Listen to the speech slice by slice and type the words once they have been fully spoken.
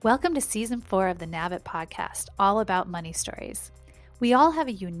Welcome to Season 4 of the Nomad podcast, all about money stories. We all have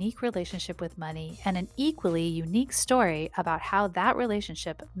a unique relationship with money and an equally unique story about how that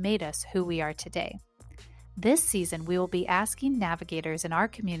relationship made us who we are today. This season, we will be asking navigators in our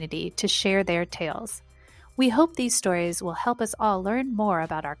community to share their tales. We hope these stories will help us all learn more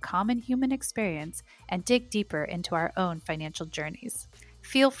about our common human experience and dig deeper into our own financial journeys.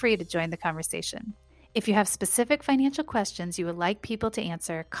 Feel free to join the conversation. If you have specific financial questions you would like people to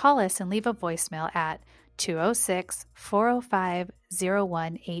answer, call us and leave a voicemail at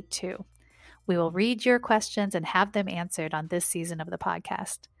 206-405-0182. We will read your questions and have them answered on this season of the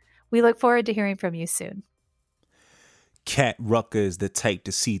podcast. We look forward to hearing from you soon. Kat Rucker is the type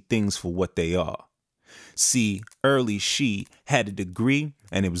to see things for what they are. See, early she had a degree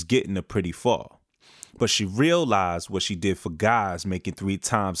and it was getting her pretty far. But she realized what she did for guys making 3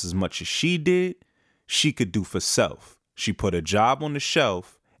 times as much as she did, she could do for self. She put a job on the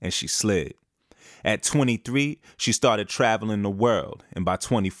shelf and she slid. At 23, she started traveling the world, and by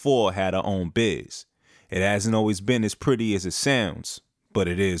 24 had her own biz. It hasn't always been as pretty as it sounds, but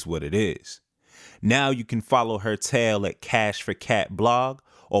it is what it is. Now you can follow her tale at Cash for Cat blog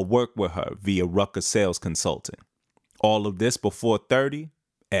or work with her via Rucker Sales Consulting. All of this before 30?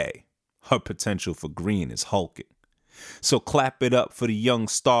 Her potential for green is hulking. So clap it up for the young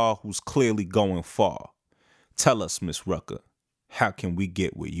star who's clearly going far. Tell us, Miss Rucker, how can we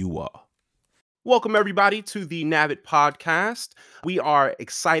get where you are? Welcome, everybody, to the Nomad podcast. We are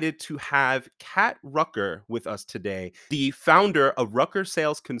excited to have Kat Rucker with us today, the founder of Rucker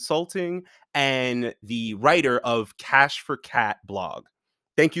Sales Consulting and the writer of Cash for Cat blog.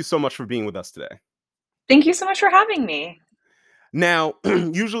 Thank you so much for being with us today. Thank you so much for having me. Now,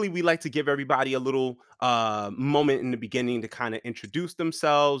 usually we like to give everybody a little moment in the beginning to kind of introduce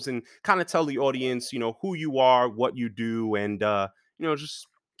themselves and kind of tell the audience, who you are, what you do, and, just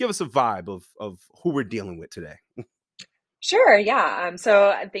give us a vibe of who we're dealing with today. Sure, yeah.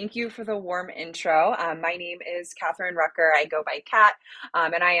 So thank you for the warm intro. My name is Catherine Rucker. I go by Kat,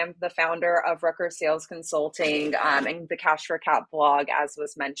 and I am the founder of Rucker Sales Consulting and the Cash for Cat blog, as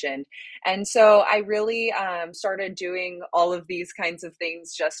was mentioned. And so I really started doing all of these kinds of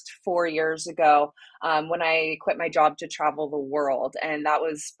things just 4 years ago when I quit my job to travel the world. And that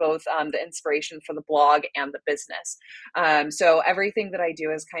was both the inspiration for the blog and the business. So everything that I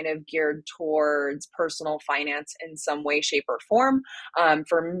do is kind of geared towards personal finance in some way, shape, or form.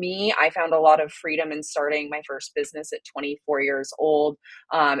 For me, I found a lot of freedom in starting my first business at 24 years old.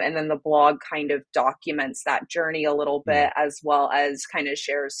 And then the blog kind of documents that journey a little bit, as well as kind of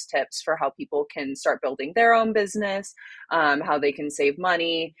shares tips for how people can start building their own business, how they can save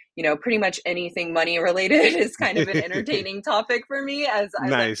money. Pretty much anything money related is kind of an entertaining topic for me, as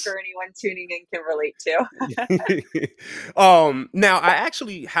I'm sure anyone tuning in can relate to. Now, I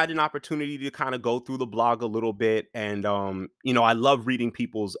actually had an opportunity to kind of go through the blog a little bit, and I love reading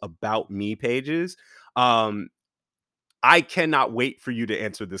people's about me pages. I cannot wait for you to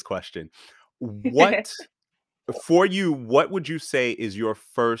answer this question. What would you say is your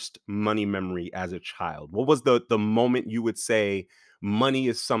first money memory as a child? What was the moment you would say money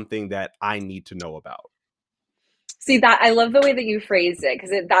is something that I need to know about? See, that I love the way that you phrased it,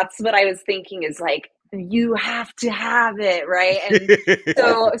 because that's what I was thinking is like, you have to have it, right? And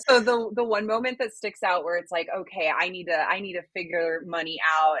so the one moment that sticks out where it's like, okay, I need to figure money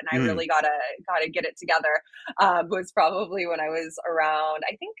out, and I really gotta get it together, was probably when I was around,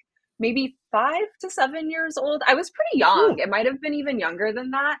 I think maybe 5 to 7 years old. I was pretty young. It might have been even younger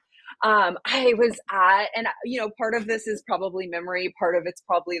than that. I was at, and part of this is probably memory, part of it's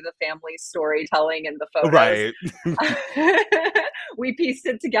probably the family storytelling and the photos. Right. We pieced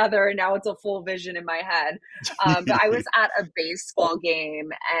it together and now it's a full vision in my head. But I was at a baseball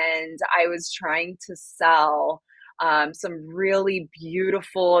game and I was trying to sell some really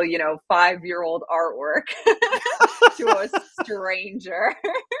beautiful, 5-year-old artwork to a stranger.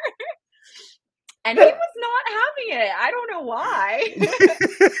 And he was not having it. I don't know why.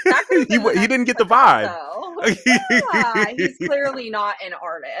 He didn't get the vibe. Yeah, he's clearly not an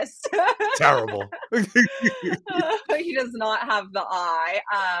artist. Terrible. He does not have the eye.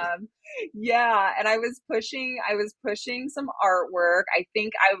 Yeah, and I was pushing some artwork. I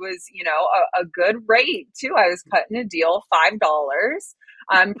think I was, a good rate too. I was cutting a deal, $5.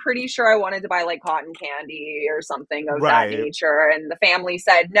 I'm pretty sure I wanted to buy like cotton candy or something of that nature. And the family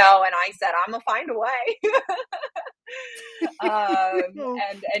said no. And I said, I'm gonna find a way.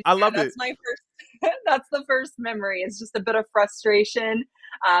 And I love that's it. my first, that's the first memory. It's just a bit of frustration,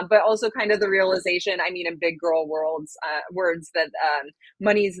 but also kind of the realization, in big girl words that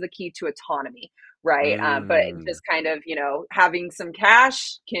money is the key to autonomy, right? But Mm. just kind of, having some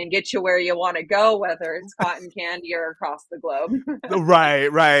cash can get you where you want to go, whether it's cotton candy or across the globe. Right,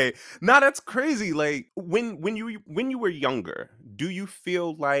 right. Now that's crazy. Like when you were younger, do you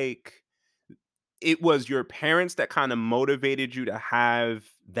feel like it was your parents that kind of motivated you to have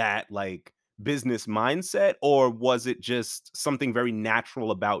that like business mindset, or was it just something very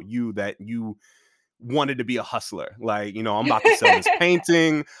natural about you that you wanted to be a hustler? Like, I'm about to sell this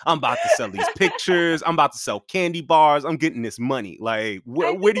painting, I'm about to sell these pictures, I'm about to sell candy bars, I'm getting this money. Like, I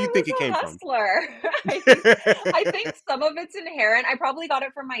where think do you I think was it a came from? hustler. I think I think some of it's inherent. I probably got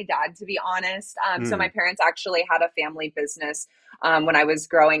it from my dad, to be honest. So my Mm. parents actually had a family business when I was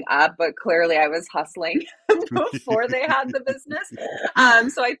growing up, but clearly I was hustling before they had the business.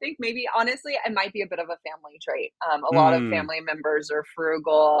 So I think maybe honestly, it might be a bit of a family trait. A lot of Mm. family members are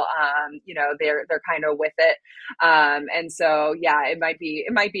frugal. They're kind of with it, and so yeah, it might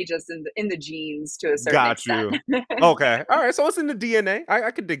be just in the genes to a certain Got extent. you. Okay. All right. So it's in the DNA.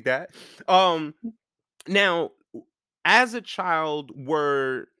 I could dig that. Um, Now, as a child,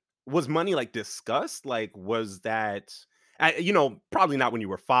 was money like discussed? Like, was that probably not when you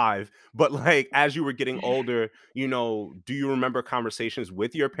were 5, but like as you were getting older, do you remember conversations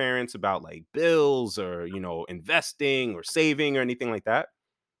with your parents about like bills or investing or saving or anything like that?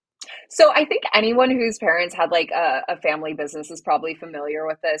 So I think anyone whose parents had like a family business is probably familiar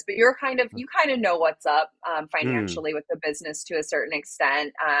with this, but you kind of know what's up Mm. financially with the business to a certain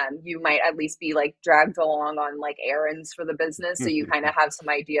extent. You might at least be like dragged along on like errands for the business, so you kind of have some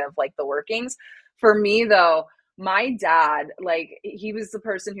idea of like the workings. For me though, my dad, like he was the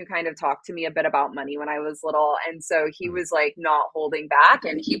person who kind of talked to me a bit about money when I was little, and so he Mm. was like not holding back,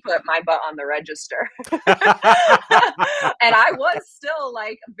 and he put my butt on the register. And I was still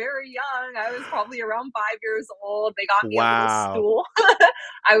like very young. I was probably around 5 years old. They got me a little Wow. stool.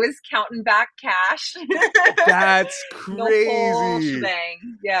 I was counting back cash. That's The whole crazy.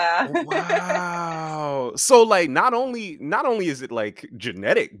 shebang. Yeah. Wow. So like not only is it like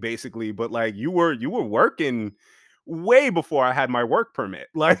genetic basically, but like you were working way before I had my work permit.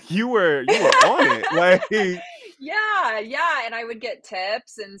 Like you were on it. Like Yeah, yeah, and I would get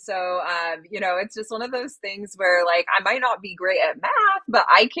tips, and so, it's just one of those things where, like, I might not be great at math, but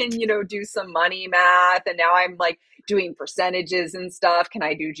I can, do some money math, and now I'm, like, doing percentages and stuff. Can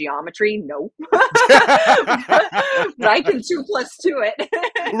I do geometry? No. But I can 2 plus 2 it.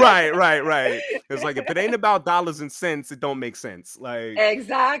 Right, right, right. It's like if it ain't about dollars and cents, it don't make sense. Like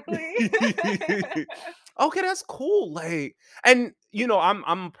Exactly. okay, that's cool. Like, and I'm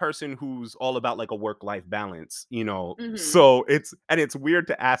a person who's all about like a work-life balance, Mhm. So it's weird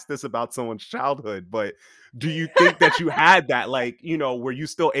to ask this about someone's childhood, but do you think that you had that? Like, were you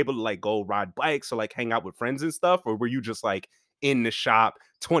still able to like go ride bikes or like hang out with friends and stuff? Or were you just like in the shop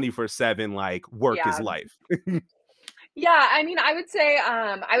 24/7, like work is Yeah. life? Yeah, I mean, I would say,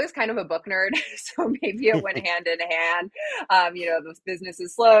 I was kind of a book nerd, so maybe it went hand in hand. The business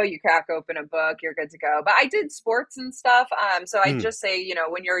is slow, you crack open a book, you're good to go. But I did sports and stuff, so I Mm. just say,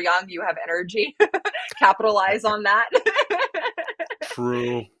 when you're young, you have energy, capitalize on that.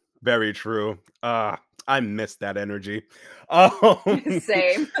 True. Very true. I miss that energy. Um,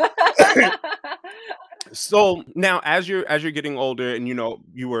 Same. so now as you're getting older and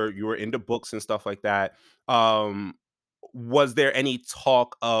you were into books and stuff like that, um, was there any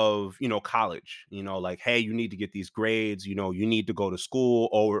talk of, college? Like, hey, you need to get these grades, you need to go to school,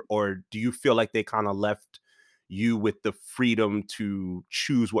 or do you feel like they kind of left you with the freedom to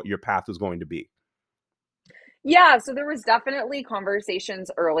choose what your path was going to be? Yeah, so there was definitely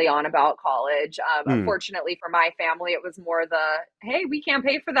conversations early on about college. Mm. Unfortunately for my family, it was more the, "Hey, we can't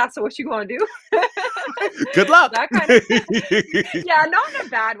pay for that, so what you gonna do?" Good luck. That kind of yeah, not in a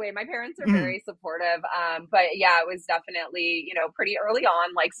bad way. My parents are Mm. very supportive, but yeah, it was definitely, pretty early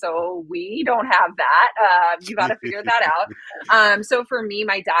on, like, "So we don't have that, you gotta figure that out." So for me,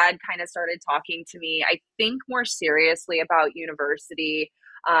 my dad kinda started talking to me, I think more seriously about university,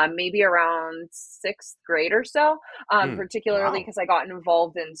 maybe around 6th grade or so, Mm. particularly Wow. because I got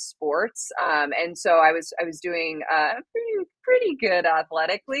involved in sports, and so I was doing pretty good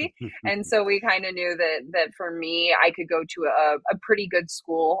athletically, and so we kind of knew that for me, I could go to a pretty good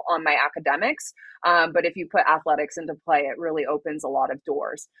school on my academics, but if you put athletics into play, it really opens a lot of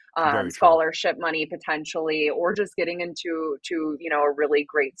doors, Very true. scholarship money potentially, or just getting into a really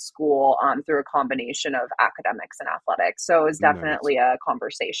great school through a combination of academics and athletics. So it was Nice. definitely a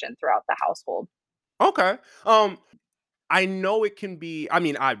conversation throughout the household. Okay. I know it can be. I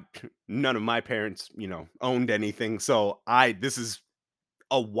mean, I none of my parents, owned anything, so I this is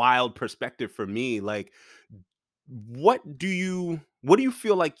a wild perspective for me. Like, what do you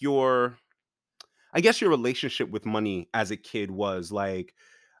feel like your I guess your relationship with money as a kid was like.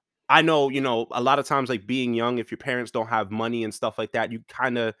 I know, a lot of times, like being young, if your parents don't have money and stuff like that, you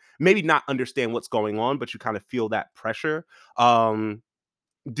kind of maybe not understand what's going on, but you kind of feel that pressure. Um,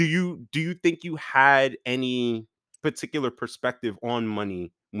 do you think you had any particular perspective on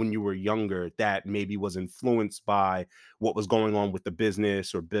money when you were younger that maybe was influenced by what was going on with the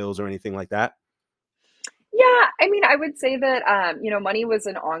business or bills or anything like that? Yeah, I mean, I would say that, money was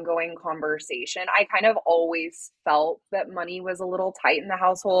an ongoing conversation. I kind of always felt that money was a little tight in the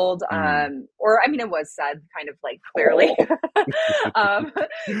household, Mm. or I mean, it was said kind of like clearly. um,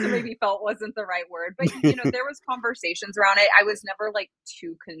 so maybe felt wasn't the right word, but there was conversations around it. I was never like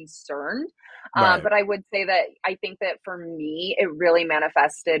too concerned, Right, but I would say that I think that for me, it really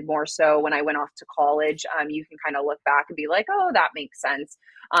manifested more so when I went off to college. You can kind of look back and be like, oh, that makes sense,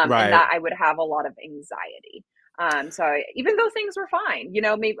 and right. that I would have a lot of anxiety. Even though things were fine,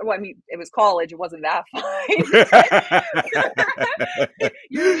 maybe, well, I mean, it was college, it wasn't that fine, but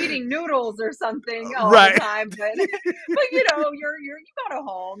you're eating noodles or something all the Right. time, but you got a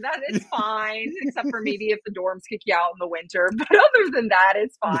home. That it's fine, except for maybe if the dorms kick you out in the winter. But other than that,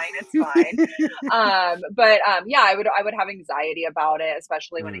 it's fine. It's fine. Yeah, I would have anxiety about it,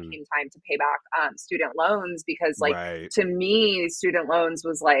 especially when it Mm, came time to pay back student loans, because like right, to me, student loans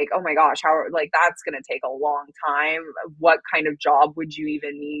was like, oh my gosh, like that's going to take a long time. What kind of job would you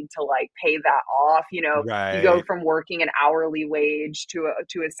even need to like pay that off? You go right. from working an hourly wage to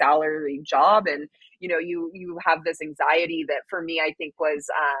a salary job, and you have this anxiety that for me I think was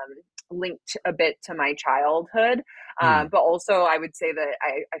linked a bit to my childhood. Mm. But also I would say that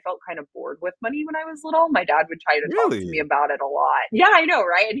I felt kind of bored with money when I was little. My dad would try to talk to me Really? about it a lot. Yeah, I know,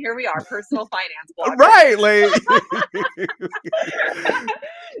 right? And here we are, personal finance blogger. Right, like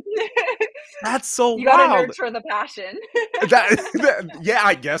that's so You got to wild. nurture the passion. Yeah,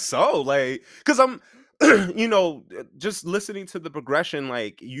 I guess so, like, because 'cause I'm just listening to the progression,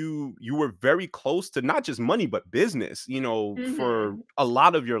 like, you were very close to not just money, but business, for Hmm. a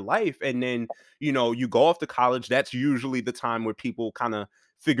lot of your life, and then, you go off to college, that's usually the time where people kinda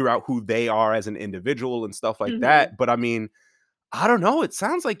figure out who they are as an individual and stuff like Hmm. that, but I mean, I don't know, it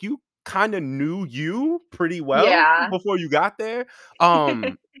sounds like you kinda knew you pretty well Yeah. before you got there.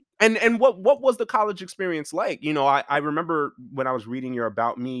 And what was the college experience like? I remember when I was reading your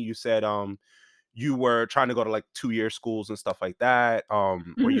About Me, you said, you were trying to go to, like, two-year schools and stuff like that.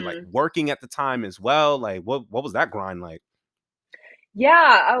 Were you, like, Hmm. working at the time as well? Like, what was that grind like?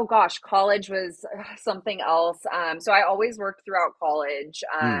 Yeah. Oh gosh, college was something else. So I always worked throughout college,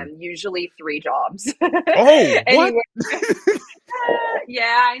 Mm. usually three jobs. Oh, what? Anyway,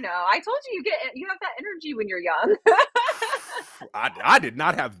 yeah, I know. I told you you have that energy when you're young. I did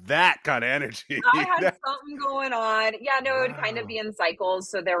not have that kinda energy. I had something going on. Yeah, no, it would kind of be Wow. in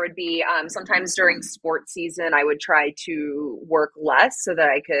cycles. So there would be sometimes during sports season, I would try to work less so that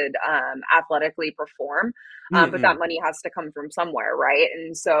I could athletically perform. But that Mm-mm. money has to come from somewhere, right?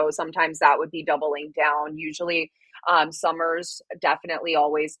 And so sometimes that would be doubling down. Usually, summers, definitely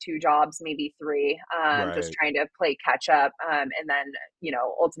always two jobs, maybe three, just Right. trying to play catch up, and then,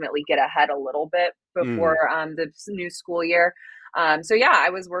 ultimately get ahead a little bit Mm. before the new school year. So yeah, I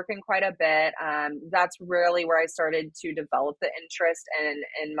was working quite a bit. That's really where I started to develop the interest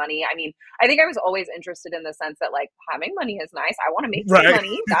in money. I mean, I think I was always interested in the sense that like having money is nice. I want to make some Right.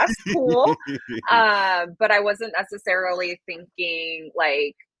 money. That's cool. But I wasn't necessarily thinking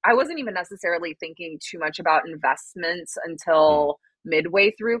like I wasn't even necessarily thinking too much about investments Mm. until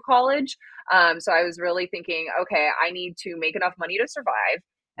midway through college. So I was really thinking, okay, I need to make enough money to survive.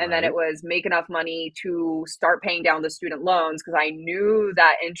 And then it Right. was make enough money to start paying down the student loans because I knew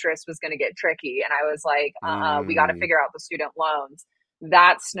that interest was going to get tricky. And I was like, we got to Mm. figure out the student loans.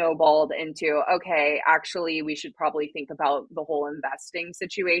 That snowballed into, okay, actually, we should probably think about the whole investing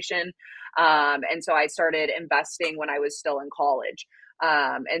situation. And so I started investing when I was still in college.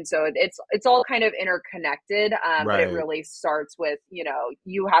 And so it's all kind of interconnected, but it Right. really starts with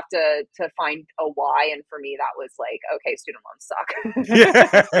you have to find a why, and for me that was like, okay, student Yeah.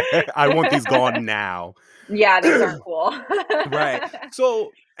 loans I want these suck. gone now. Yeah, these aren't cool. Right.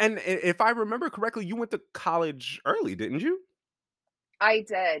 So, and if I remember correctly, you went to college early, didn't you? I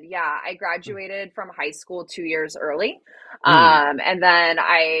did, yeah. I graduated from high school 2 years early, Mm. and then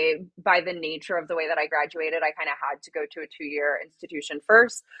by the nature of the way that I graduated, I kinda had to go to a two-year institution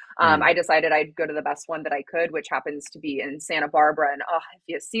first. I Mm. decided I'd go to the best one that I could, which happens to be in Santa Barbara, and, oh, if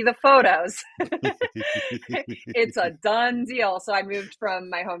you see the photos, it's a done deal. So I moved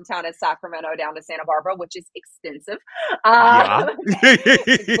from my hometown of Sacramento down to Santa Barbara, which is expensive. Yeah. Um,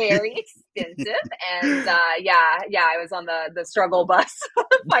 very expensive. And yeah, I was on the struggle bus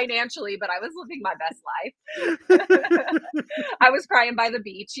financially, but I was living my best life. I was crying by the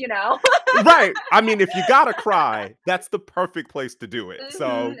beach, you know. Right. I mean, if you gotta cry, that's the perfect place to do it.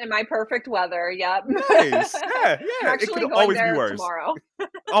 So In my perfect weather. Yep. nice. Yeah, I'm yeah. It could actually going always be there worse. tomorrow.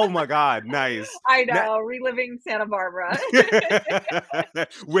 Oh my God, nice. I Now, know, reliving Santa Barbara.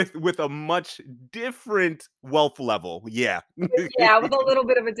 with a much different wealth level. Yeah. Yeah, with a little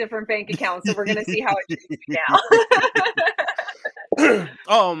bit of a different bank account, so we're gonna see how it treats me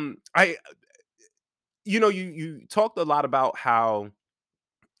now. I you talked a lot about how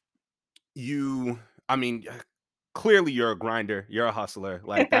you I mean, clearly you're a grinder, you're a hustler.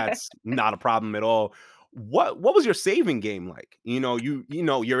 Like that's not a problem at all. What was your saving game like?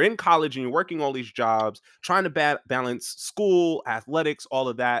 You're in college and you're working all these jobs, trying to balance school, athletics, all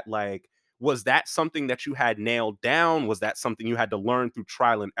of that. Like, was that something that you had nailed down? Was that something you had to learn through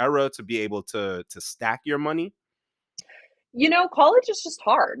trial and error to be able to stack your money? College is just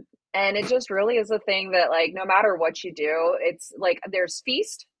hard. And it just really is a thing that, like, no matter what you do, it's like there's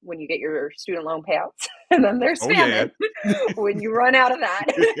feast when you get your student loan payouts, and then there's Oh yeah. famine when you run out of that.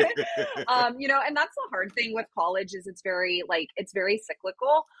 And that's the hard thing with college is it's very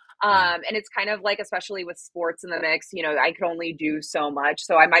cyclical. Mm, And it's kind of like, especially with sports in the mix, I could only do so much.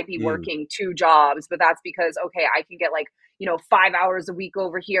 So I might be mm, working two jobs, but that's because, okay, I can get like 5 hours a week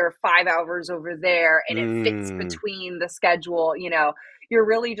over here, 5 hours over there, and it fits mm. between the schedule. You're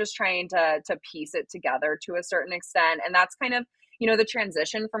really just trying to piece it together to a certain extent. And that's kind of, the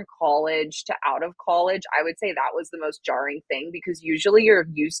transition from college to out of college. I would say that was the most jarring thing because usually you're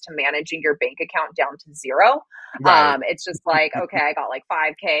used to managing your bank account down to zero. Right. It's just like, okay, I got like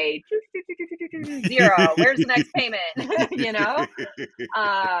 5K, zero. Where's the next payment? you know?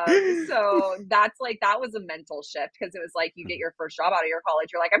 So that was a mental shift because it was like you get your first job out of your college,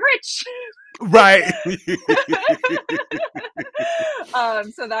 you're like, I'm rich. Right.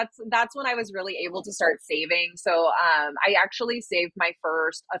 So that's when I was really able to start saving. So I actually saved my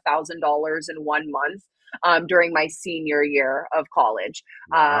first $1,000 in 1 month during my senior year of college.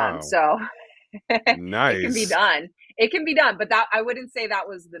 Wow. So it can be Nice. done. It can be done, but that I wouldn't say that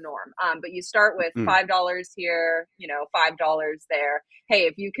was the norm. But you start with Mm, $5 here, $5 there. Hey,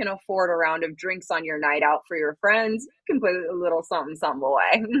 if you can afford a round of drinks on your night out for your friends, you can put a little something, something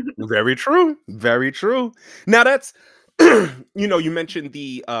away. very true. Very true. Now that's you mentioned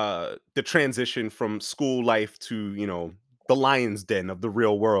the transition from school life to, the lion's den of the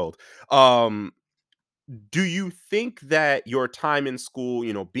real world. Um do you think that your time in school,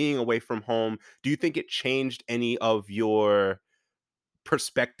 being away from home, do you think it changed any of your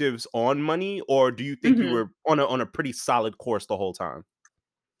perspectives on money, or do you think you Mhm. were on a pretty solid course the whole time?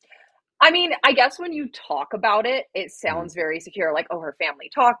 I mean, I guess when you talk about it, it Mhm. sounds very secure, like, "Oh, her family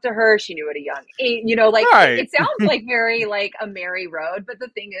talked to her, she knew at a young age," like, it Right. it sounds like very, like, a merry road, but the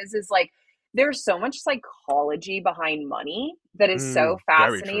thing is, like, there's so much psychology behind money that is so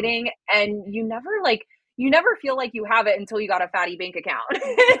Very true. fascinating, and you never feel like you have it until you got a fatty bank account.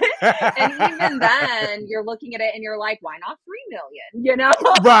 And even then, you're looking at it and you're like, "Why not 3,000,000?" You know?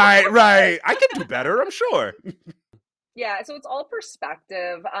 Right, right. I can do better, I'm sure. Yeah, so it's all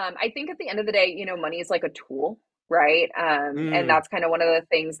perspective. I think at the end of the day, money is like a tool, right? And Mm, that's kind of one of the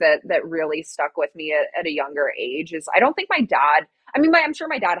things that really stuck with me at a younger age is I don't think my dad. I mean, I'm sure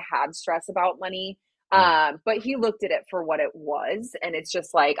my dad had stress about money, mm, but he looked at it for what it was, and it's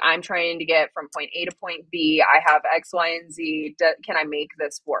just like I'm trying to get from point A to point B. I have X, Y, and Z. Can I make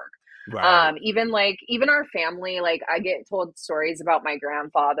this work? right. Even our family, like I get told stories about my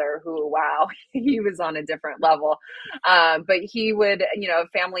grandfather who, wow, he was on a different level. But he would, if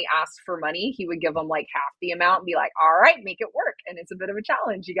family asked for money, he would give them like half the amount and be like, all right, make it work. And it's a bit of a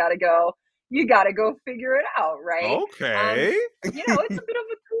challenge. You got to go figure it out. Right. Um, Okay. it's a bit of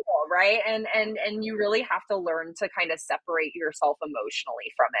a tool, right? And you really have to learn to kind of separate yourself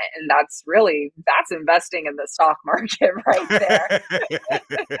emotionally from it. And that's investing in the stock market right there.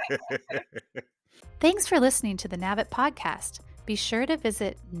 Thanks for listening to the Navit podcast. Be sure to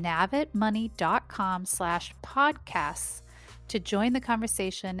visit navitmoney.com/podcasts to join the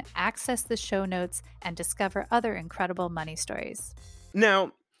conversation, access the show notes, and discover other incredible money stories.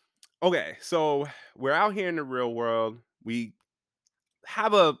 Now, okay, so we're out here in the real world. We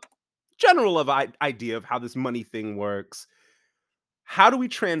have a general idea of how this money thing works. How do we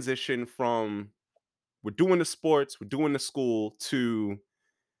transition from we're doing the sports, we're doing the school to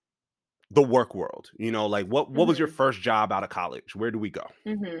the work world? Like what was your hmm first job out of college? Where do we go?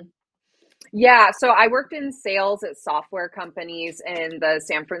 hmm Yeah, so I worked in sales at software companies in the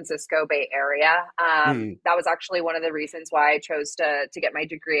San Francisco Bay Area. Mm, That was actually one of the reasons why I chose to get my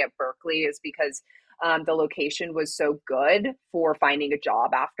degree at Berkeley, is because the location was so good for finding a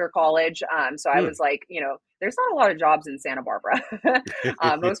job after college. So I mm. was like, there's not a lot of jobs in Santa Barbara.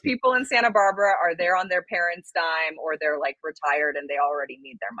 Most people in Santa Barbara are there on their parents' dime, or they're like retired and they already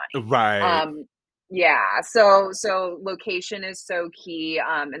need their money. Right. Yeah, so location is so key,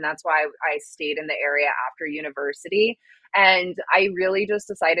 and that's why I stayed in the area after university, and I really just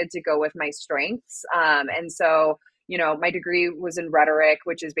decided to go with my strengths, and so, my degree was in rhetoric,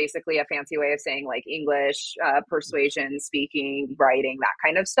 which is basically a fancy way of saying, like, English, persuasion, speaking, writing, that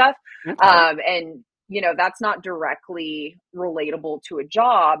kind of stuff, Okay. and, that's not directly relatable to a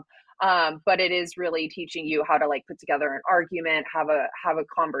job, but it is really teaching you how to like put together an argument, have a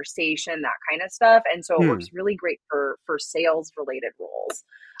conversation, that kind of stuff. And so it works Hmm. really great for sales related roles.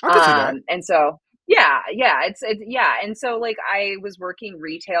 I could see that. And so yeah, it's yeah. And so like I was working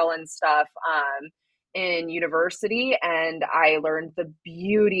retail and stuff in university, and I learned the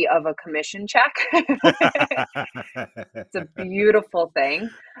beauty of a commission check. It's a beautiful thing.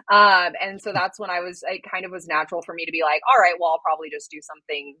 And so that's when it kind of was natural for me to be like, all right, well, I'll probably just do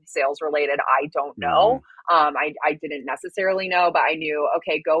something sales related. I don't know. Mm, I didn't necessarily know, but I knew,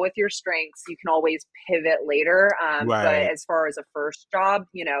 okay, go with your strengths. You can always pivot later. But right. as far as a first job,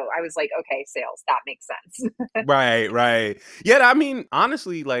 I was like, okay, sales, that makes sense. Right, right. Yeah, I mean,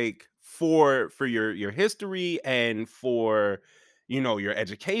 honestly, like for your history and for your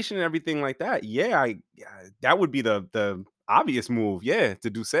education and everything like that, yeah, that would be the obvious move, yeah,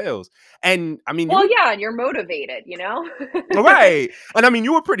 to do sales. And I mean, you Well, were yeah, and you're motivated. right, and I mean,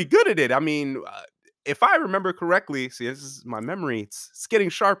 you were pretty good at it. I mean, if I remember correctly, see, this is my memory; it's getting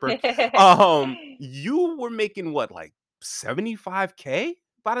sharper. You were making what, like 75K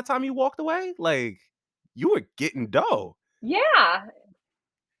by the time you walked away, like you were getting dough. Yeah.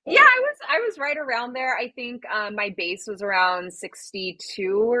 Yeah, I was right around there. I think my base was around 62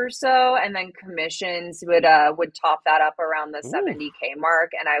 or so, and then commissions would top that up around the Ooh. 70K mark.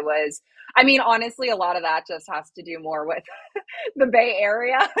 And I mean, honestly, a lot of that just has to do more with the Bay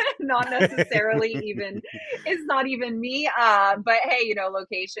Area, not necessarily even it's not even me. But hey,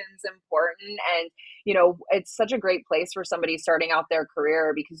 location's important, and it's such a great place for somebody starting out their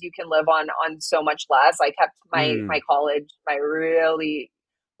career because you can live on so much less. I kept my Mm. college, my really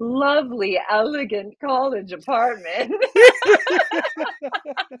lovely, elegant college apartment,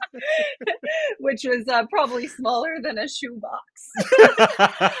 which was probably smaller than a shoebox.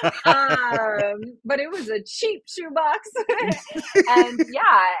 But it was a cheap shoebox. And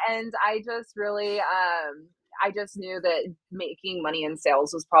yeah, and I just knew that making money in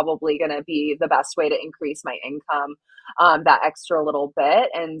sales was probably going to be the best way to increase my income, that extra little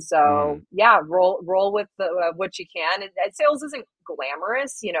bit. And so, Mm. yeah, roll with what you can. And sales isn't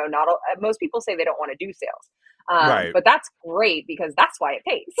glamorous, not most people say they don't want to do sales. Right. But that's great because that's why it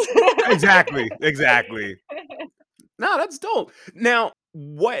pays. Exactly, exactly. No, that's dope. Now,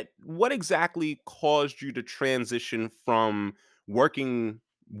 what exactly caused you to transition from working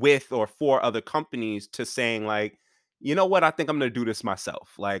with or for other companies to saying like, you know what, I think I'm gonna do this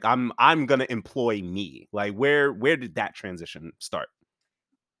myself. Like I'm gonna employ me. Like where did that transition start?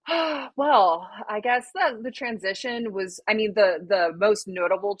 Well, I guess the transition was, I mean, the most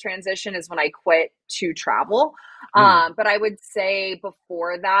notable transition is when I quit to travel. Mm, But I would say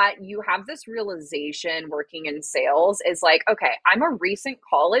before that, you have this realization working in sales is like, okay, I'm a recent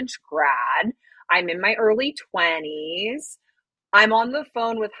college grad. I'm in my early 20s. I'm on the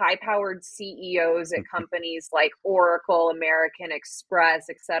phone with high-powered CEOs at companies like Oracle, American Express,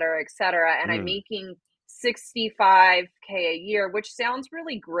 et cetera, and I'm mm. making 65K a year, which sounds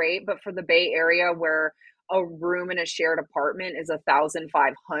really great, but for the Bay Area where a room in a shared apartment is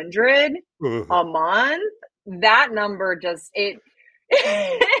 1,500 Ugh. a month, that number just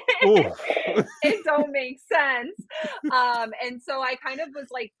Ooh. it don't make sense. And so I kind of was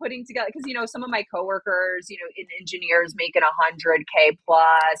like putting together because some of my coworkers, in engineers making 100K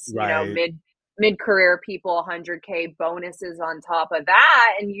plus, Right. mid career people 100K bonuses on top of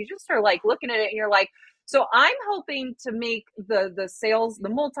that, and you just are like looking at it and you're like, so I'm hoping to make the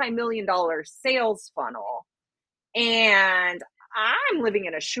multi-million dollar sales funnel, and I'm living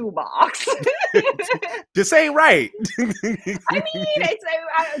in a shoebox. This ain't right. I mean,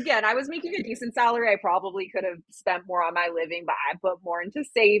 again, I was making a decent salary. I probably could have spent more on my living, but I put more into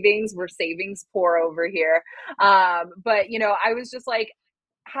savings. We're savings poor over here. But I was just like,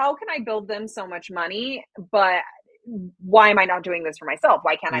 how can I build them so much money, but why am I not doing this for myself?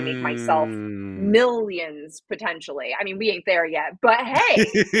 Why can't I make myself Mm. millions potentially? I mean, we ain't there yet, but hey,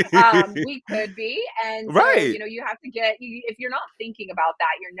 we could be. And so, Right. you have to if you're not thinking about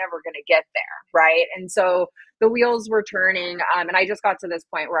that, you're never going to get there. Right. And so the wheels were turning. And I just got to this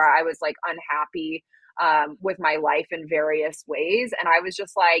point where I was like unhappy with my life in various ways. And I was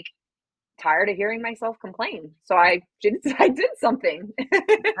just like tired of hearing myself complain. So I did something.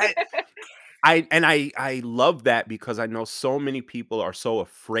 I, I love that because I know so many people are so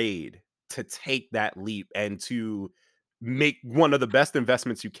afraid to take that leap and to make one of the best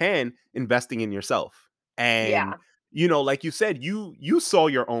investments you can, investing in yourself. And Yeah. like you said, you saw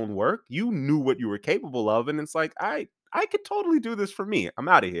your own work, you knew what you were capable of, and it's like I could totally do this for me. I'm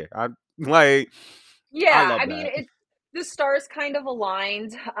out of here. I'm like, I Yeah, love I mean, that. the stars kind of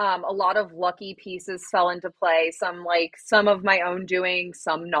aligned. A lot of lucky pieces fell into play. Some of my own doing,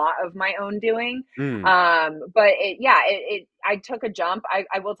 some not of my own doing. Mm. But I took a jump.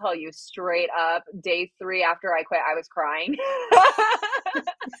 I will tell you straight up, day 3 after I quit, I was crying.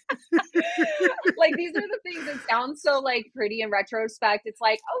 Like, these are the things that sound so, like, pretty in retrospect. It's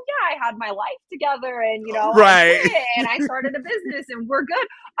like, "Oh, yeah, I had my life together and, I Right. quit and I started a business and we're good."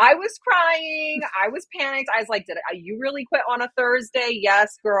 I was crying. I was panicked. I was like, you really quit on a Thursday?"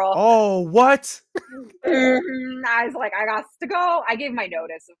 "Yes, girl." Oh, what? I was like, "I got to go." I gave my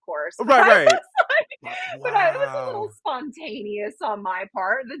notice, of course, but Right, right. it was a little Wow. spontaneous on my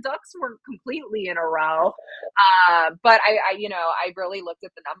part. The ducks weren't completely in a row. But I really looked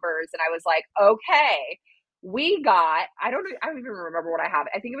at the numbers and I was like, okay, I don't even remember what I have.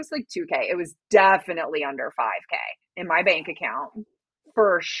 I think it was like 2K. It was definitely under 5K in my bank account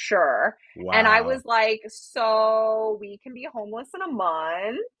for sure. And I was Wow. like, so we can be homeless in a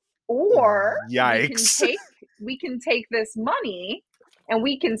month, or Yikes. we can take this money and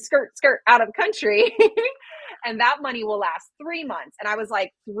we can skirt out of the country and that money will last 3 months. And I was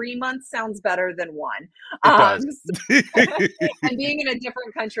like, 3 months sounds better than one. It does. And being in a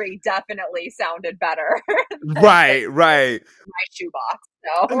different country definitely sounded better than Right, right. my shoebox.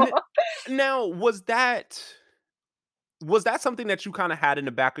 So And now was that something that you kinda had in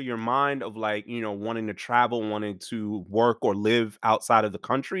the back of your mind of, like, wanting to travel, wanting to work or live outside of the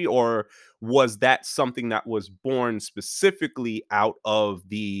country? Or was that something that was born specifically out of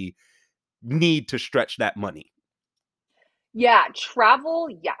the need to stretch that money? yeah, travel,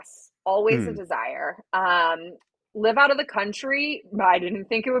 yes, always a Mm. desire. Live out of the country, I didn't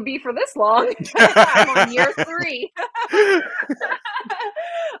think it would be for this long. I'm on year 3.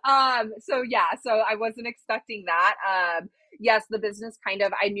 So I wasn't expecting that. Yes, the business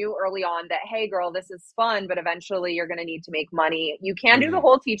I knew early on that, hey, girl, this is fun, but eventually you're going to need to make money. You can do the Mhm.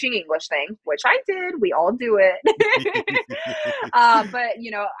 whole teaching English thing, which I did. We all do it. But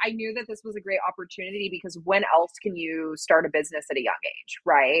I knew that this was a great opportunity because when else can you start a business at a young age,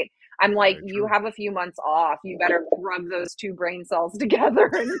 right? I'm like, Very you true. have a few months off. You better rub those two brain cells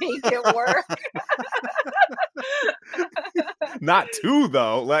together and make it work. Not 2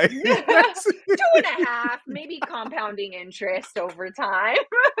 though, like, that's Two and a half, maybe compounding interest over time.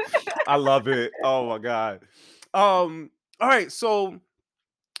 I love it. Oh my god. Alright, so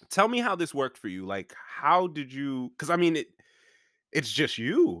tell me how this worked for you. Like, how did you? Because I mean, it's just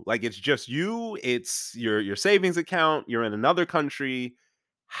you. Like, it's just you, it's your savings account, you're in another country.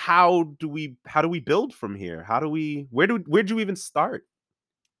 How do we build from here? How do we where'd you even start?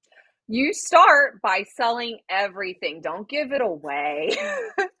 You start by selling everything. Don't give it away.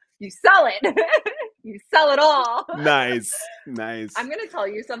 You sell it. You sell it all. Nice, I'm nice. going to tell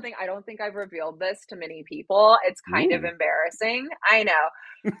you something. I don't think I've revealed this to many people. It's kind of Ooh. embarrassing. I know.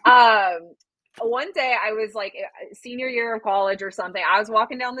 One day I was like senior year of college or something. I was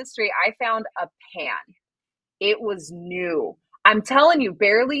walking down the street. I found a pan. It was new. I'm telling you,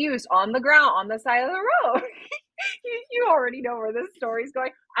 barely used on the ground on the side of the road. You already know where this story's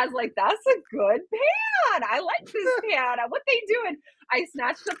going. I was like, that's a good pan. I like this pan. What they doing? I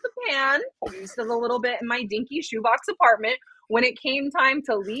snatched up the pan, used it a little bit in my dinky shoebox apartment. When it came time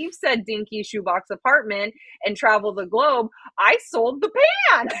to leave said dinky shoebox apartment and travel the globe, I sold the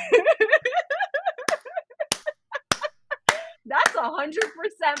pan. That's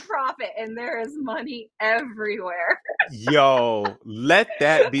 100% profit, and there is money everywhere. Yo, let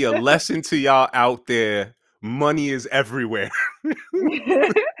that be a lesson to y'all out there. Money is everywhere.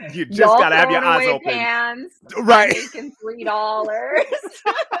 You just Y'all gotta have your throwing eyes away open. pans. I'm Right. making $3.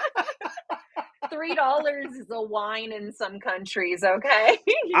 $3 is a wine in some countries, okay?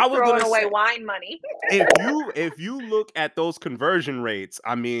 You're I was throwing gonna away say, wine money. if you look at those conversion rates,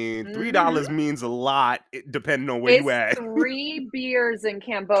 I mean, Mhm. $3 means a lot depending on where you It's at. 3 beers in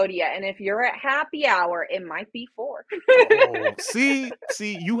Cambodia, and if you're at happy hour, it might be 4. Oh, see,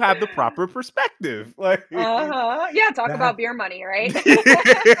 you have the proper perspective. Like Uh-huh. Yeah, talk that about beer money, right?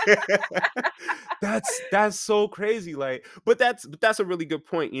 that's so crazy. Like, but that's a really good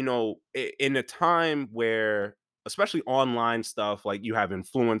point. In a time where, especially online stuff, like you have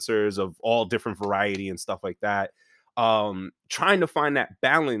influencers of all different variety and stuff like that. Trying to find that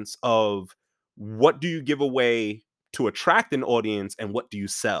balance of what do you give away to attract an audience and what do you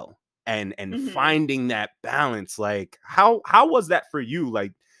sell, and Mhm. finding that balance. Like, how was that for you?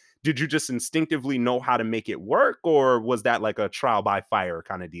 Like, did you just instinctively know how to make it work, or was that like a trial by fire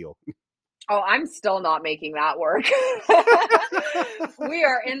kind of deal? Oh, I'm still not making that work. We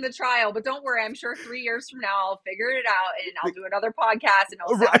are in the trial, but don't worry, I'm sure 3 years from now, I'll figure it out and I'll do another podcast and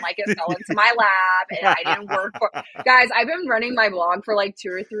it'll sound Right. like it fell into my lap and I didn't work for guys, I've been running my blog for like 2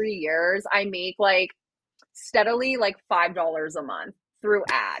 or 3 years. I make like steadily like $5 a month through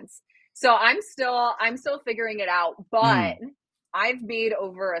ads. So I'm still figuring it out, but Mm. I've made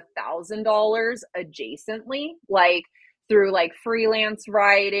over $1,000 adjacently, like through like freelance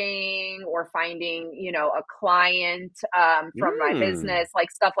writing or finding, a client from my Mm. business,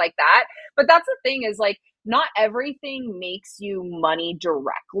 like stuff like that. But that's the thing is like not everything makes you money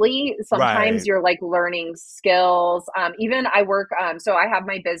directly. Sometimes Right. you're like learning skills. Even I work, so I have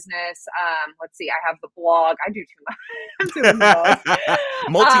my business. Let's see, I have the blog. I do too much. I'm doing the most.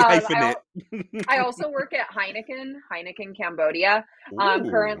 Um, I, Multi-hyphenate. al- I also work at Heineken Cambodia, Ooh.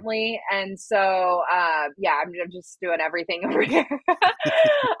 currently. And so, yeah, I'm just doing everything over here.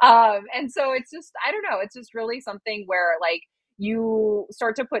 And so it's just, I don't know, it's just really something where like you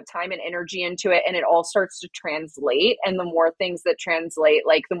start to put time and energy into it and it all starts to translate. And the more things that translate,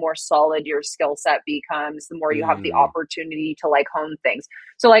 like the more solid your skill set becomes, the more you have the Mm. opportunity to like hone things.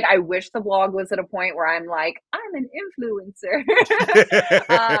 So like I wish the blog was at a point where I'm like, I'm an influencer.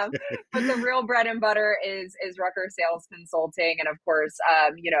 um, but the real bread and butter is Rucker Sales Consulting, and of course,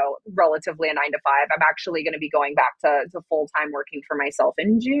 relatively a 9 to 5. I'm actually going to be going back to full time working for myself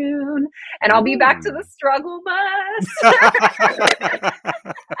in June, and I'll be back to Ooh. the struggle bus.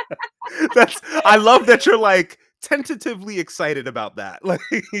 I love that you're like tentatively excited about that. Like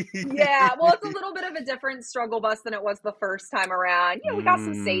Yeah, well, it's a little bit of a different struggle bus than it was the first time around. We got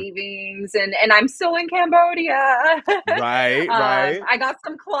some Mm, savings, and I'm still in Cambodia. right, right. I got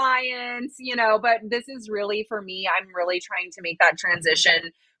some clients, but this is really for me. I'm really trying to make that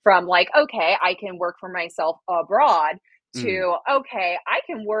transition from like, okay, I can work for myself abroad Mm, to okay, I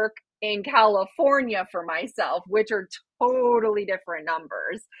can work in California for myself, which are totally different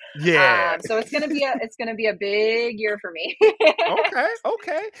numbers. yeah. So it's gonna be a big year for me. Okay,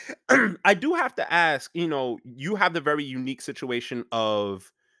 okay. I do have to ask, you have the very unique situation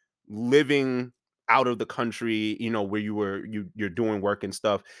of living out of the country, where you're doing work and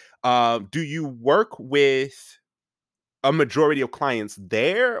stuff. Do you work with a majority of clients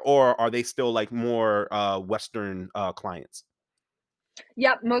there, or are they still like more Western clients?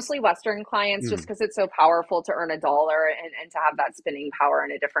 Yep, mostly Western clients just Mm, because it's so powerful to earn a dollar and to have that spending power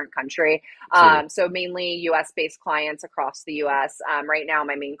in a different country. true. So mainly US-based clients across the US. Right now,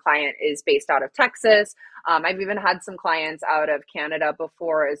 my main client is based out of Texas. I've even had some clients out of Canada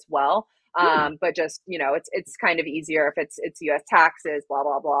before as well. Hmm. But just, it's kind of easier if it's US taxes, blah,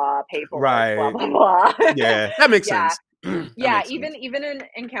 blah, blah, paperwork, blah, Right. blah, blah. Yeah, that makes Yeah. sense. That Yeah, makes even sense. even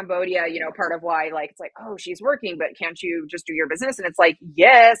in Cambodia, part of why like it's like, oh, she's working, but can't you just do your business? And it's like,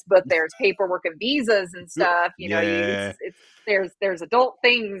 yes, but there's paperwork and visas and stuff. Yeah. There's adult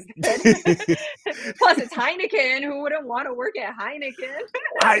things that plus it's Heineken. Who wouldn't want to work at Heineken?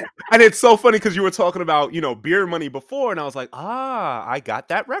 And it's so funny because you were talking about, beer money before, and I was like, I got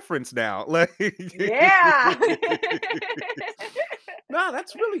that reference now. Like, Yeah. nah,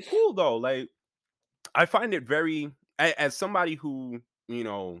 that's really cool though. Like, I find it very, as somebody who,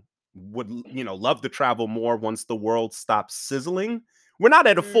 would, love to travel more once the world stops sizzling. We're not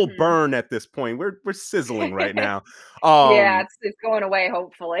at a full hmm burn at this point. We're sizzling right now. Yeah, Um, it's going away,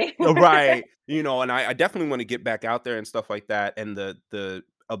 hopefully. right. And I definitely want to get back out there and stuff like that. And the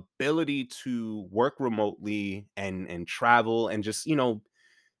ability to work remotely and travel and just,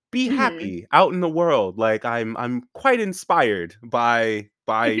 be hmm happy out in the world. Like, I'm quite inspired by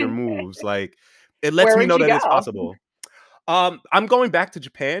your moves. Like, it lets Where me would know you that it's go? possible. I'm going back to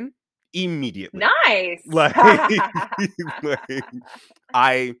Japan immediately. Nice. Like, like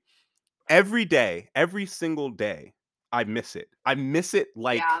I every day, every single day, I miss it. I miss it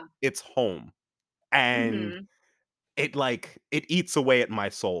like Yeah. it's home. and Mhm. it eats away at my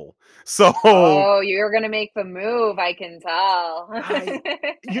soul. So Oh, you're gonna make the move, I can tell. I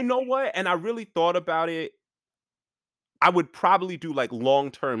you know what? And I really thought about it. I would probably do, like,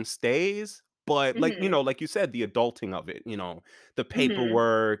 long-term stays, but, like, Mhm. like you said, the adulting of it, the Mhm.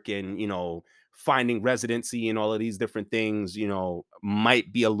 paperwork and, finding residency and all of these different things,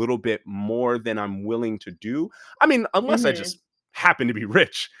 might be a little bit more than I'm willing to do. I mean, unless I Mhm. just happen to be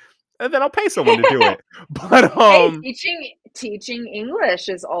rich, and then I'll pay someone to do it. But, Hey, teaching English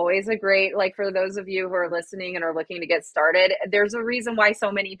is always a great, like, for those of you who are listening and are looking to get started, there's a reason why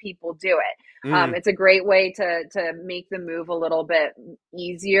so many people do it. mm, It's a great way to make the move a little bit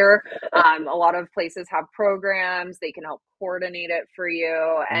easier. A lot of places have programs, they can help coordinate it for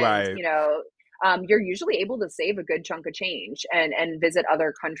you, and right. you're usually able to save a good chunk of change and visit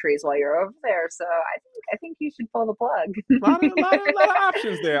other countries while you're over there. So I think you should pull the Lot of plug.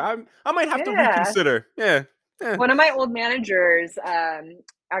 options there. I might have to Yeah. reconsider. Yeah. Yeah. One of my old managers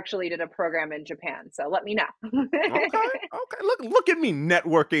actually did a program in Japan, so let me know. Okay, okay. Look at me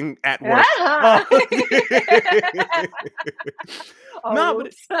networking at work. Ah! No, Oh, but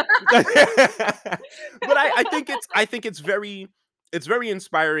oops. but I think it's very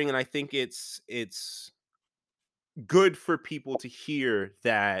inspiring, and I think it's good for people to hear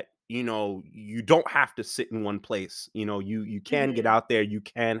that you don't have to sit in one place. You can get Mhm, out there, you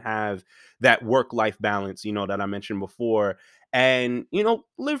can have that work life balance, that I mentioned before, and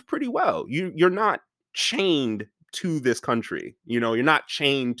live pretty well. You're not chained to this country. You're not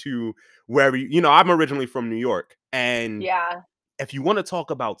chained to wherever I'm originally from New York, and yeah. if you want to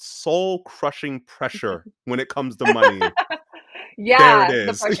talk about soul crushing pressure when it comes to money, there it Yeah,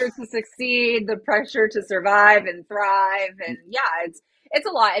 the is. pressure to succeed, the pressure to survive and thrive, and yeah, it's a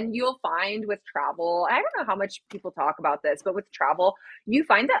lot, and you'll find with travel, I don't know how much people talk about this, but with travel, you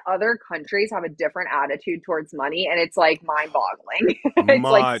find that other countries have a different attitude towards money, and it's, like, mind-boggling. It's,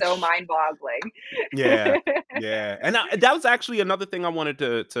 like, so Much. mind-boggling. Yeah. Yeah. And that was actually another thing I wanted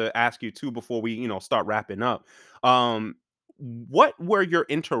to ask you too before we, start wrapping up. Um what were your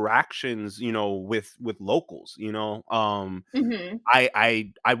interactions, with locals, Mhm,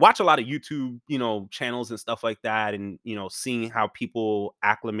 I watch a lot of YouTube, channels and stuff like that, and seeing how people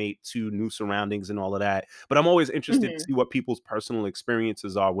acclimate to new surroundings and all of that. But I'm always interested to mhm. see what people's personal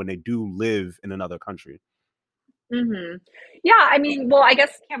experiences are when they do live in another country. Mhm. Yeah, I mean, well, I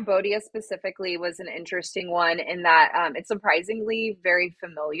guess Cambodia specifically was an interesting one in that it's surprisingly very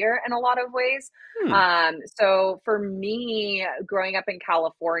familiar in a lot of ways. Hmm. So for me, growing up in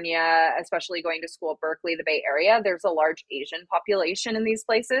California, especially going to school at Berkeley, the Bay Area, there's a large Asian population in these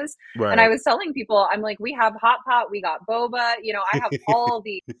places. And I Right. was telling people, I'm like, we have hot pot, we got boba, I have all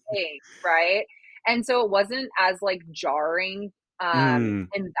these things, right? And so it wasn't as like jarring Mm.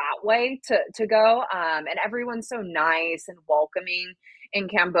 in that way to go. And everyone's so nice and welcoming in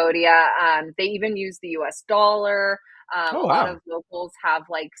Cambodia. They even use the US dollar. A Oh lot wow. of locals have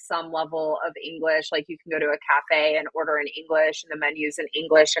like some level of English. Like you can go to a cafe and order in English, and the menu's in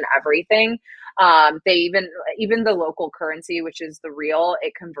English and everything. They even the local currency, which is the real,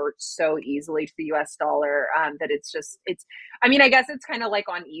 it converts so easily to the US dollar that it's. I mean, I guess it's kind of like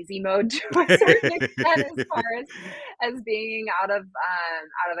on easy mode to a certain extent as far as being out of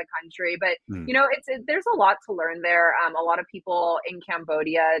the country. But Mm. there's a lot to learn there. A lot of people in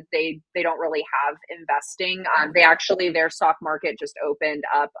Cambodia they don't really have investing. They actually their stock market just opened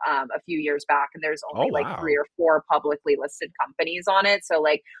up a few years back, and there's Oh only like three wow. or four publicly listed companies on it. So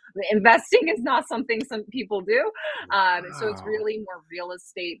like investing is not something some people do. So it's Wow. really more real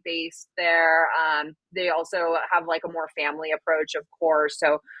estate based there. They also have like a more family approach, of course.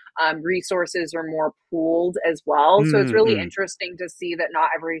 So resources are more pooled as well. So it's Mm, really mm. interesting to see that not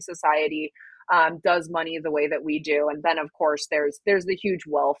every society does money the way that we do. And then, of course, there's the huge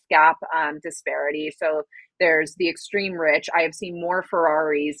wealth gap disparity. So there's the extreme rich. I have seen more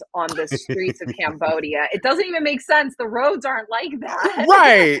Ferraris on the streets of Cambodia. It doesn't even make sense. The roads aren't like that.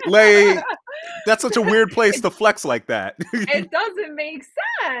 Right. Like that's such a weird place to flex like that. It doesn't make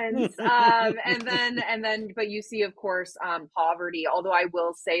sense. And then, but you see, of course, poverty. Although I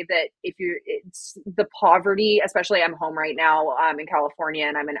will say that if you're, it's the poverty, especially I'm home right now, in California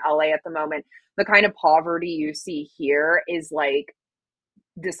and I'm in LA at the moment. The kind of poverty you see here is like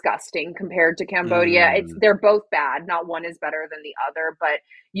disgusting compared to Cambodia. It's Mm, they're both bad. Not one is better than the other, but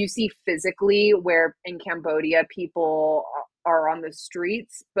you see physically where in Cambodia people are on the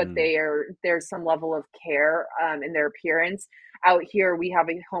streets, but mm, there's some level of care in their appearance. Out here, we have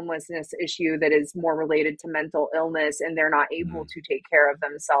a homelessness issue that is more related to mental illness, and they're not able mm. to take care of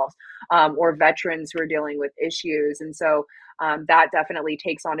themselves, or veterans who are dealing with issues. And so that definitely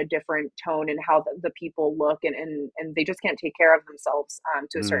takes on a different tone in how the people look, and they just can't take care of themselves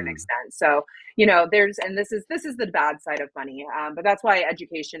to a certain Mm, extent. So, there's, and this is the bad side of money, but that's why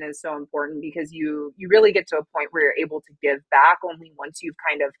education is so important, because you really get to a point where you're able to give back only once you've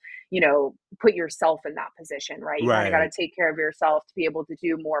kind of, put yourself in that position, right? You kind of got to right. take care of yourself to be able to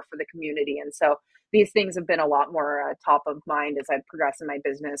do more for the community. And so these things have been a lot more top of mind as I've progressed in my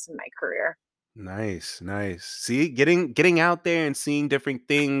business and my career. Nice, nice. See, getting out there and seeing different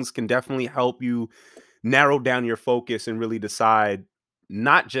things can definitely help you narrow down your focus and really decide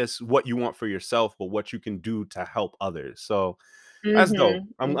not just what you want for yourself, but what you can do to help others. So that's dope. Mhm.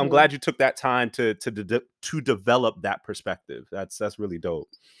 I'm Mhm. glad you took that time to develop that perspective. That's really dope.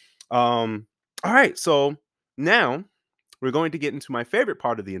 All right, so now we're going to get into my favorite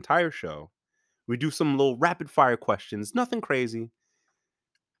part of the entire show. We do some little rapid fire questions, nothing crazy,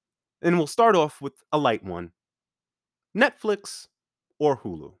 and we'll start off with a light one. Netflix or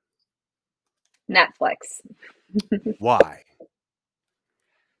Hulu? Netflix. Why?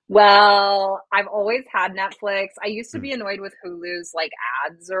 Well, I've always had Netflix. I used to Mm. be annoyed with Hulu's like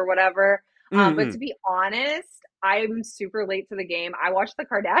ads or whatever. But to Mm-mm. be honest, I'm super late to the game. I watch the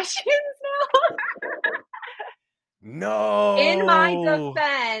Kardashians now. In my No.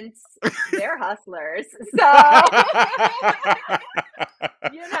 defense, they're hustlers. So,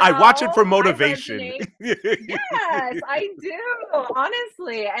 I watch it for I motivation. resonate. Yes, I do,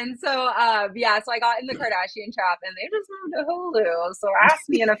 honestly. And so, yeah, so I got in the Kardashian trap and they just moved to Hulu. So ask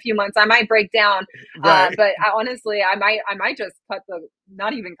me in a few months, I might break down. Right. But honestly, I might just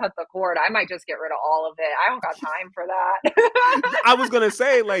not even cut the cord. I might just get rid of all of it. I don't got time for that. I was gonna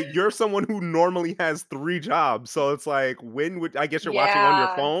say, like, you're someone who normally has 3 jobs, so it's like, when would I guess you're watching on your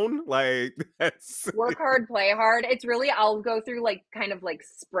Yeah. phone? Like, that's Work hard, play hard. It's really, I'll go through like kind of like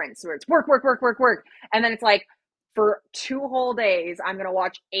sprints where it's work, work, work, work, work. And then it's like for 2 whole days, I'm going to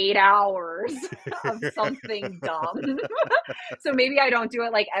watch 8 hours of something dumb. So maybe I don't do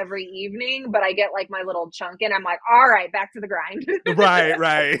it like every evening, but I get like my little chunk in. I'm like, all right, back to the grind. Right,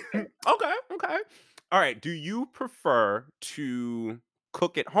 right. Okay, okay. Alright, do you prefer to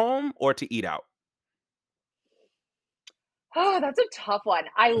cook at home or to eat out? Oh, that's a tough one.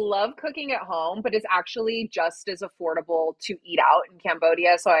 I love cooking at home, but it's actually just as affordable to eat out in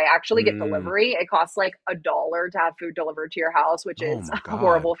Cambodia. So I actually get Mm. delivery. It costs like $1 to have food delivered to your house, which Oh is my god.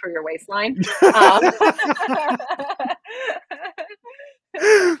 horrible for your waistline. Um,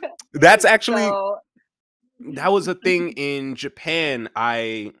 That's actually so, that was a thing in Japan.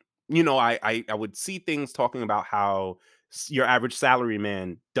 I would see things talking about how your average salary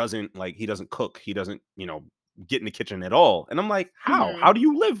man doesn't like he doesn't cook. He doesn't, get in the kitchen at all. And I'm like, "How? How mhm, do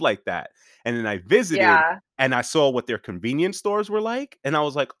you live like that?" And then I visited yeah, and I saw what their convenience stores were like, and I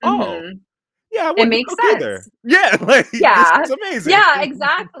was like, "Oh, mhm. yeah, I It wouldn't makes cook sense. either." Yeah, like this Yeah. is amazing. Yeah,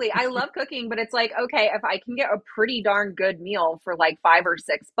 exactly. I love cooking, but it's like, okay, if I can get a pretty darn good meal for like 5 or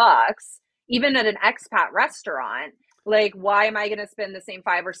 $6, even at an expat restaurant, like why am I going to spend the same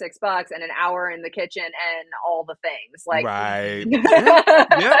 5 or $6 and an hour in the kitchen and all the things? Like Right. Yeah.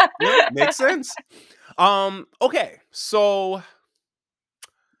 Yep. Yep. Makes sense. Okay. So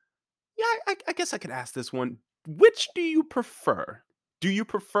yeah, I guess I could ask this one. Which do you prefer? Do you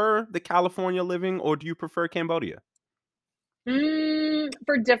prefer the California living or do you prefer Cambodia?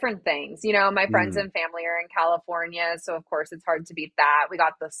 For different things. My friends Mm. and family are in California, so of course it's hard to beat that. We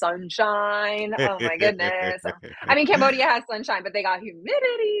got the sunshine. Oh my goodness. I mean, Cambodia has sunshine, but they got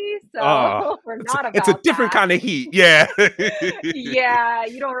humidity, so Ah, we're it's a, not it's a about different that. kind of heat. Yeah. Yeah,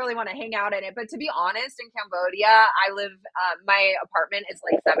 you don't really want to hang out in it. But to be honest, in Cambodia, my apartment is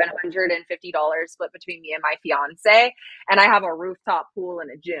like $750 split between me and my fiance, and I have a rooftop pool and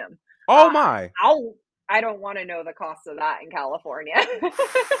a gym. Oh Uh, my. I'll, I don't want to know the cost of that in California.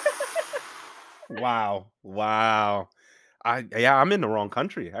 Wow. Wow. I'm in the wrong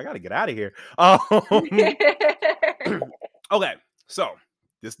country. I got to get out of here. Okay. So,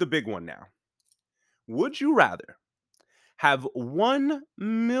 this is the big one now. Would you rather have $1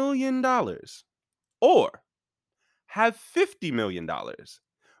 million or have $50 million,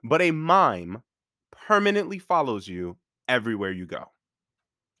 but a mime permanently follows you everywhere you go?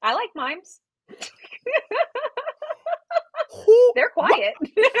 I like mimes. Who? They're What? quiet.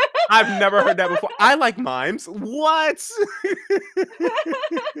 I've never heard that before. I like mimes. What?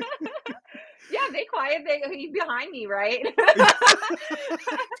 Yeah, they quiet. He's behind me, right? that's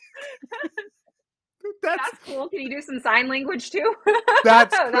That's cool. Can you do some sign language too?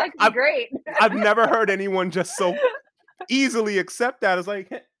 that's cra- That could be great. I've never heard anyone just so easily accept that. It's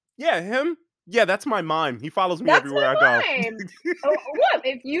like, yeah, him. Yeah, that's my mime. He follows me That's everywhere I my go. mime. Oh, what?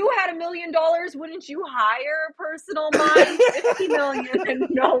 If you had $1 million, wouldn't you hire a personal mime? 50 million and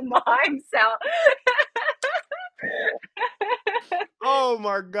no mime sound. Oh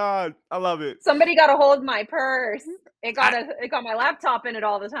my God. I love it. Somebody got to hold my purse. It I, got my laptop in it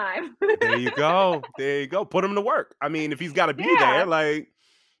all the time. there you go. There you go. Put him to work. I mean, if he's got to be there, Yeah. like,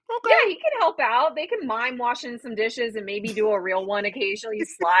 Yeah, okay. he can help out. They can mime washing some dishes and maybe do a real one occasionally,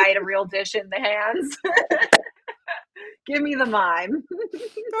 slide a real dish in the hands. Give me the mime.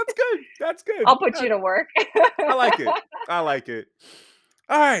 That's good. That's good. I'll put you to work. I like it. I like it.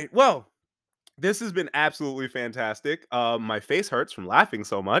 All right. Well, this has been absolutely fantastic. My face hurts from laughing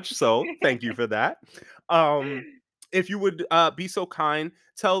so much, so thank you for that. Um, if you would be so kind,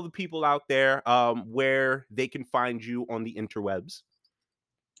 tell the people out there where they can find you on the interwebs.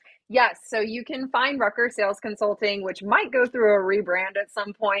 Yes, so you can find Rucker Sales Consulting, which might go through a rebrand at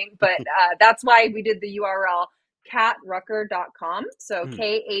some point, but that's why we did the URL catrucker.com. So Mm,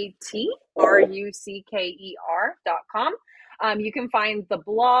 KATRUCKER.com. You can find the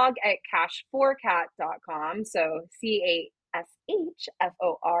blog at cashforcat.com. So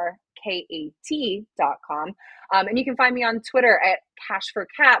CASHFORKAT.com. And you can find me on Twitter at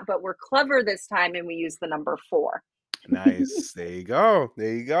cashforcat, but we're clever this time and we use the number 4. nice. There you go.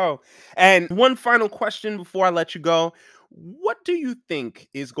 There you go. And one final question before I let you go. What do you think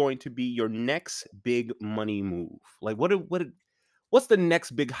is going to be your next big money move? Like what's the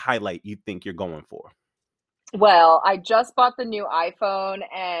next big highlight you think you're going for? Well, I just bought the new iPhone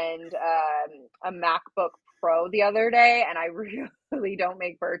and a MacBook Pro the other day, and I really don't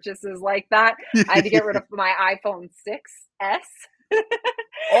make purchases like that. I had to get rid of my iPhone 6S.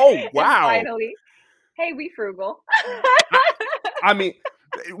 Oh, And wow. finally, hey, we frugal. I I mean,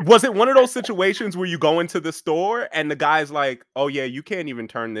 was it one of those situations where you go into the store and the guy's like, "Oh yeah, you can't even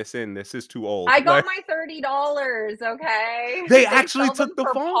turn this in. This is too old." I got Like my $30, okay? they They actually sell them took the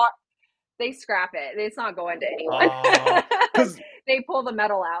for phone? par. They scrap it. It's not going to anyone. Oh, cuz They pull the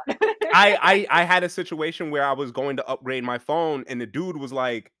metal out. I had a situation where I was going to upgrade my phone and the dude was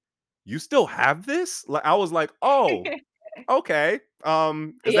like, "You still have this?" Like I was like, "Oh, okay.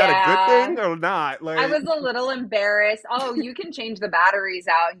 Is that a good Yeah. thing or not?" I Like was a little embarrassed. Oh, you can change the batteries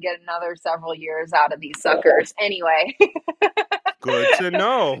out and get another several years out of these suckers. Anyway, good to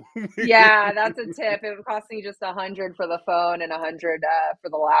know. yeah, that's a tip. It would cost me just 100 for the phone and 100 for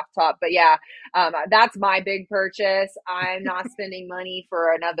the laptop. But yeah, that's my big purchase. I'm not spending money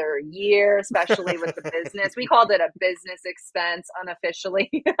for another year, especially with the business. We called it a business expense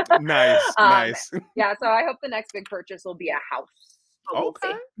unofficially. Nice, um, nice. yeah, so I hope the next big purchase will be a house, but we'll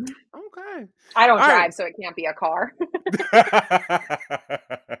Okay. see. Okay. I don't All right. drive, so it can't be a car.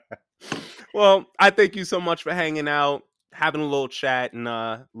 Well, I thank you so much for hanging out, having a little chat, and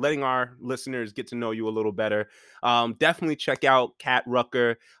letting our listeners get to know you a little better. Definitely check out Kat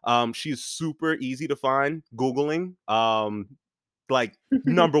Rucker. She's super easy to find. Googling, like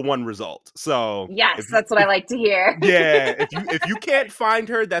number one result. So Yes, if that's what I like to hear. yeah, if you can't find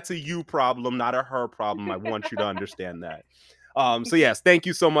her, that's a you problem, not a her problem. I want you to understand that. So yes, thank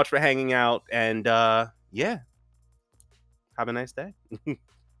you so much for hanging out, and yeah, have a nice day.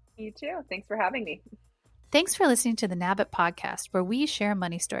 You too. Thanks for having me. Thanks for listening to the Nabbit podcast, where we share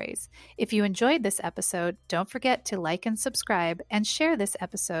money stories. If you enjoyed this episode, don't forget to like and subscribe and share this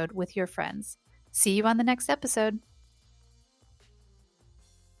episode with your friends. See you on the next episode.